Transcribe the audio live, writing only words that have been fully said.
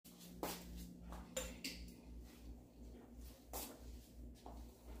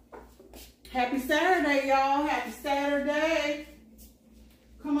Happy Saturday, y'all. Happy Saturday.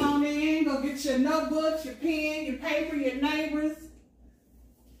 Come on in. Go get your notebooks, your pen, your paper, your neighbors.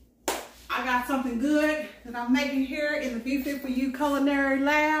 I got something good that I'm making here in the Be Fit For You Culinary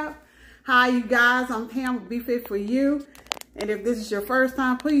Lab. Hi, you guys. I'm Pam with Be Fit For You. And if this is your first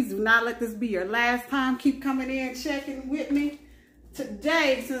time, please do not let this be your last time. Keep coming in, checking with me.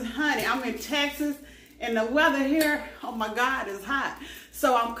 Today, since honey, I'm in Texas. And the weather here, oh my God, is hot.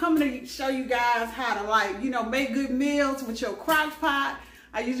 So I'm coming to show you guys how to make good meals with your crock pot.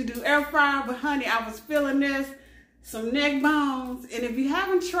 I usually do air fryer, but honey, I was feeling this. Some neck bones. And if you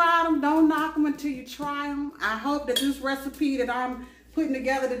haven't tried them, don't knock them until you try them. I hope that this recipe that I'm putting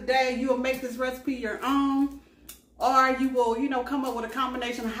together today, you'll make this recipe your own. Or you will, come up with a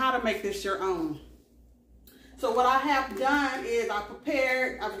combination of how to make this your own. So what I have done is I've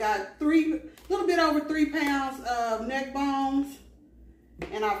got a little bit over 3 pounds of neck bones,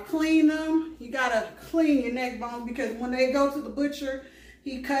 and I've cleaned them. You gotta clean your neck bones because when they go to the butcher,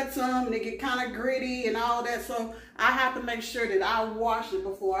 he cuts them and they get kind of gritty and all that. So I have to make sure that I wash it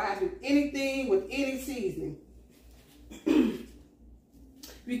before I do anything with any seasoning. If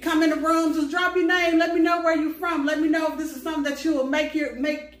you come in the room, just drop your name. Let me know where you're from. Let me know if this is something that you will make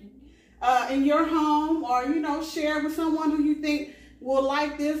in your home, or share with someone who you think will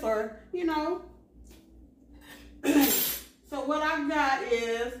like this, or So what I've got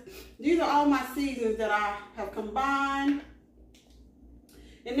is, these are all my seasonings that I have combined.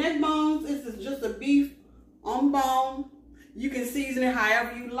 And neck bones, this is just a beef on bone. You can season it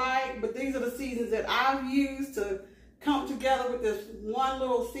however you like, but these are the seasons that I've used to come together with this one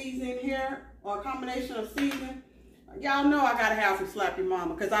little seasoning here, or a combination of seasoning. Y'all know I gotta have some Slap Your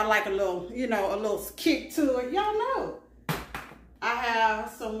Mama because I like a little, a little kick to it. Y'all know. I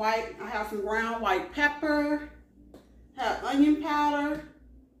have some ground white pepper, have onion powder,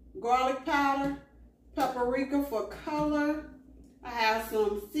 garlic powder, paprika for color. I have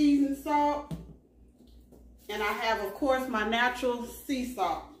some seasoned salt, and I have, of course, my natural sea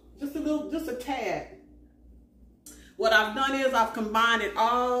salt, just a tad. What I've done is I've combined it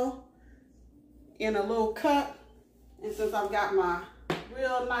all in a little cup. And since I've got my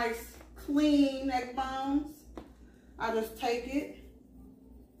real nice clean neck bones, I just take it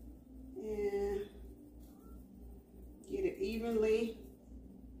and get it evenly.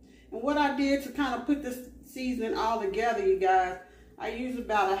 And what I did to kind of put this seasoning all together, you guys, I use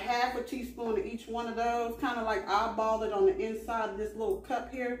about a half a teaspoon of each one of those, kind of like eyeball it on the inside of this little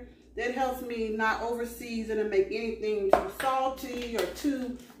cup here. That helps me not over season and make anything too salty or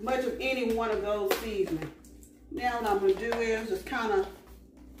too much of any one of those seasonings. Now what I'm going to do is just kind of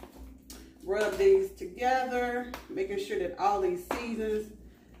rub these together, making sure that all these seasons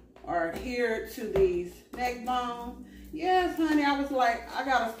are adhered to these neck bones. Yes, honey, I was like, I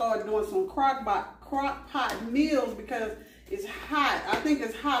got to start doing some crock pot meals because it's hot. I think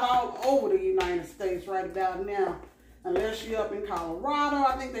it's hot all over the United States right about now. Unless you're up in Colorado,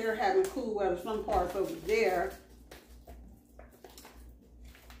 I think they're having cool weather some parts over there.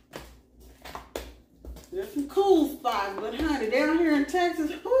 There's some cool spots, but honey, down here in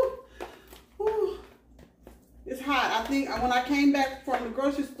Texas, it's hot. I think when I came back from the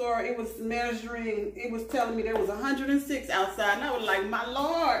grocery store, it was telling me there was 106 outside, and I was like, my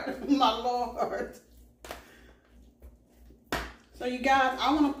Lord, my Lord. So you guys,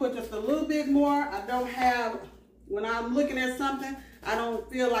 I want to put just a little bit more. When I'm looking at something, I don't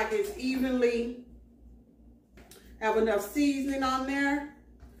feel like it's evenly have enough seasoning on there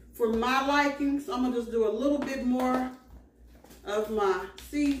for my liking. So I'm gonna just do a little bit more of my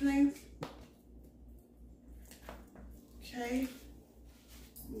seasonings. Okay,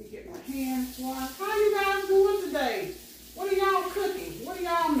 let me get my hands washed. How you guys doing today? What are y'all cooking? What are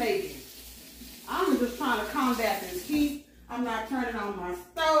y'all making? I'm just trying to combat this heat. I'm not turning on my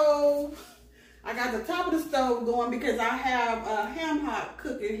stove. I got the top of the stove going because I have a ham hock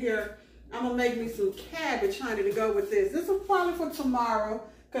cooking here. I'm gonna make me some cabbage, honey, to go with this. This is probably for tomorrow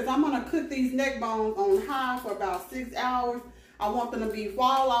because I'm gonna cook these neck bones on high for about 6 hours. I want them to be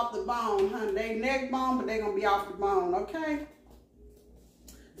fall off the bone, honey. They neck bone, but they're gonna be off the bone, okay?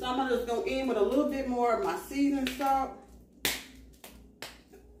 So I'm gonna just go in with a little bit more of my seasoning salt.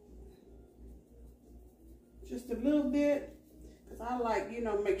 Just a little bit, because I like,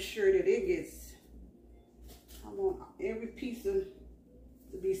 make sure that it gets, I want every piece to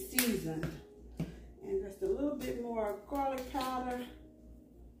be seasoned. And just a little bit more garlic powder.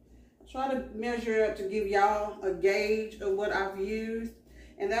 I try to measure it up to give y'all a gauge of what I've used.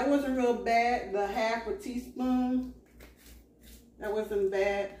 And that wasn't real bad, the half a teaspoon. That wasn't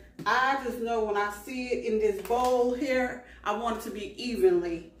bad. I just know when I see it in this bowl here, I want it to be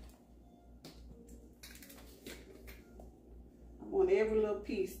evenly want every little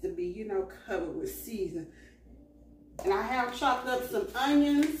piece to be, you know, covered with season. And I have chopped up some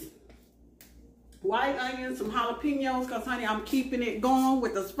onions, white onions, some jalapenos, because honey, I'm keeping it going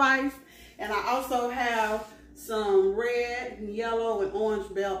with the spice. And I also have some red, yellow, and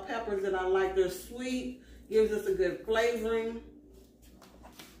orange bell peppers that I like. They're sweet, gives us a good flavoring.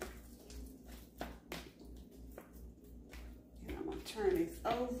 And I'm gonna turn this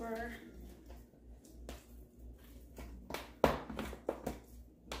over.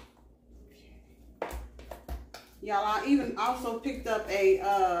 Y'all, I even also picked up a,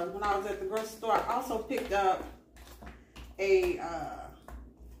 when I was at the grocery store, I also picked up a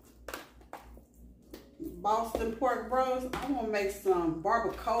Boston pork roast. I want to make some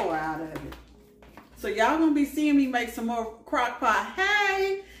barbacoa out of it. So y'all going to be seeing me make some more crock pot.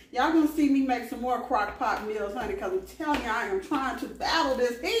 Hey, y'all going to see me make some more crock pot meals, honey, because I'm telling you, I am trying to battle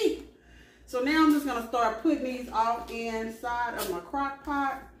this heat. So now I'm just going to start putting these all inside of my crock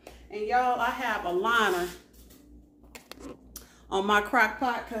pot. And y'all, I have a liner on my crock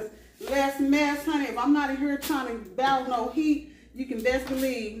pot, because less mess, honey. If I'm not in here trying to battle no heat, you can best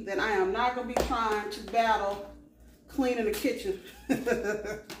believe that I am not going to be trying to battle cleaning the kitchen.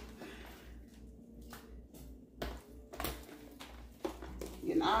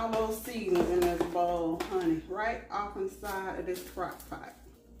 Getting all those seasonings in this bowl, honey, right off inside of this crock pot.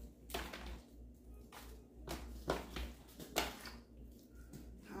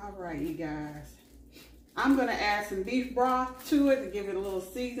 All right, you guys. I'm going to add some beef broth to it to give it a little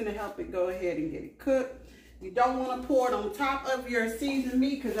season to help it go ahead and get it cooked. You don't want to pour it on top of your seasoned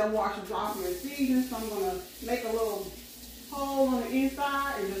meat because that washes off your seasoning. So I'm going to make a little hole on the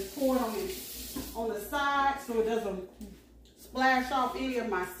inside and just pour it on the side so it doesn't splash off any of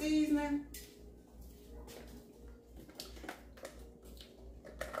my seasoning.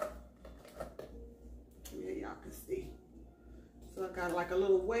 Yeah, y'all can see. So I got like a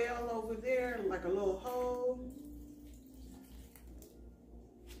little well over there, like a little hole.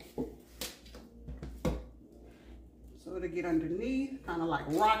 So it'll get underneath, kind of like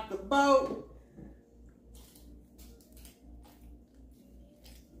rock the boat.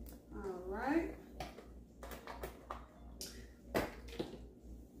 All right.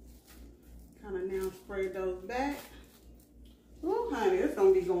 Kind of now spray those back. Oh, honey, it's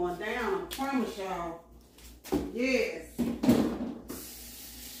gonna be going down, I promise y'all. Yes.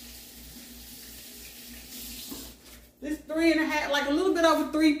 This 3.5, like a little bit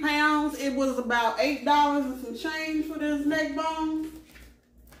over 3 pounds. It was about $8 and some change for this neck bone,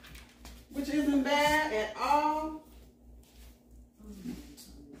 which isn't bad at all.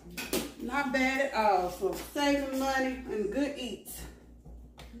 Not bad at all. So saving money and good eats.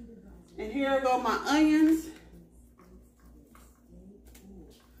 And here go my onions.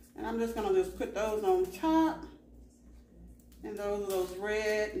 And I'm just gonna put those on top. And those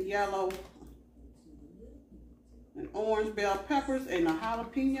red and yellow and orange bell peppers and the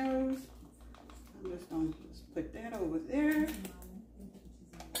jalapenos. I'm just gonna put that over there.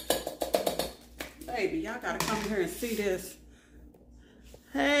 Baby, y'all gotta come here and see this.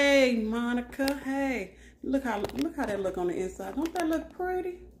 Hey, Monica. Hey, look how that look on the inside. Don't that look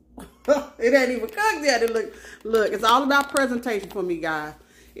pretty? It ain't even cooked yet. It look. It's all about presentation for me, guys.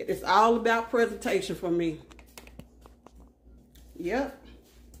 It's all about presentation for me. Yep.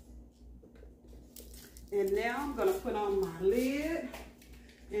 And now I'm gonna put on my lid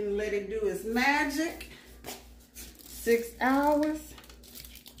and let it do its magic. 6 hours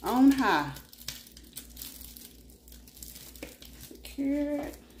on high. Secure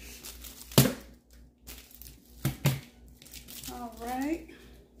it. All right.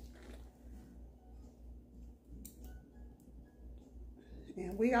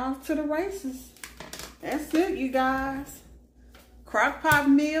 And we off to the races. That's it, you guys. Crock-pot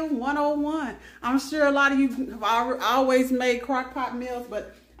meal 101. I'm sure a lot of you have always made crock-pot meals,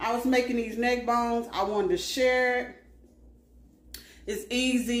 but I was making these neck bones. I wanted to share it. It's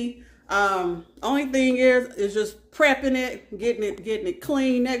easy. Only thing is just prepping it, getting it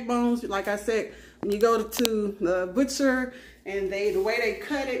clean. Neck bones, like I said, when you go to the butcher and the way they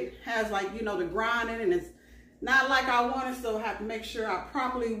cut it has, like, you know, the grinding, and it's not like I want it, so I have to make sure I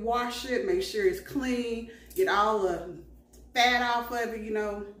properly wash it, make sure it's clean, get all the fat off of it, you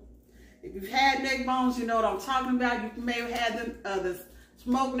know. If you've had neck bones, you know what I'm talking about. You may have had the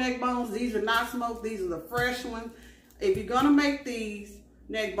smoked neck bones. These are not smoked. These are the fresh ones. If you're going to make these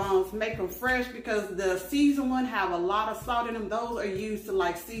neck bones, make them fresh, because the seasoned one have a lot of salt in them. Those are used to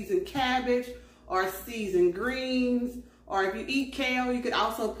like season cabbage or season greens. Or if you eat kale, you could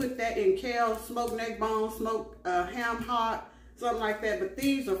also put that in kale, smoked neck bones, smoked ham hock, something like that. But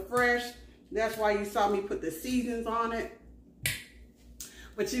these are fresh. That's why you saw me put the seasons on it.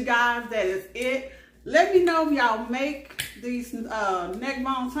 But you guys, that is it. Let me know if y'all make these neck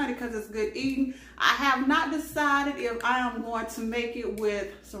bones, honey, because it's good eating. I have not decided if I am going to make it with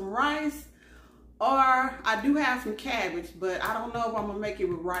some rice, or I do have some cabbage, but I don't know if I'm going to make it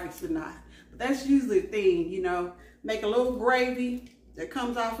with rice or not. But that's usually the thing, you know. Make a little gravy that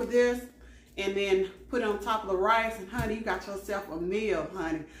comes off of this, and then put it on top of the rice, and honey, you got yourself a meal,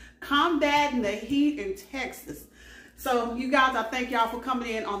 honey. Combating the heat in Texas. So you guys, I thank y'all for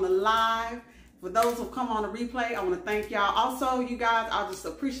coming in on the live. For those who come on the replay, I want to thank y'all. Also, you guys, I just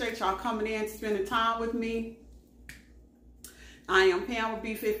appreciate y'all coming in, spending time with me. I am Pam with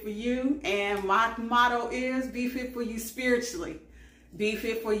Be Fit For You, and my motto is Be Fit For You spiritually, Be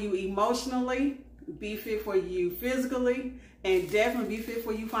Fit For You emotionally, Be Fit For You physically, and definitely Be Fit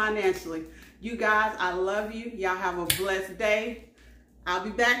For You financially. You guys, I love you. Y'all have a blessed day. I'll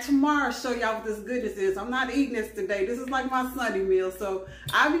be back tomorrow to show y'all what this goodness is. I'm not eating this today. This is like my Sunday meal. So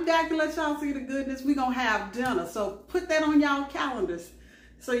I'll be back to let y'all see the goodness. We're going to have dinner. So put that on y'all calendars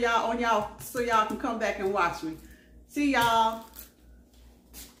so y'all can come back and watch me. See y'all.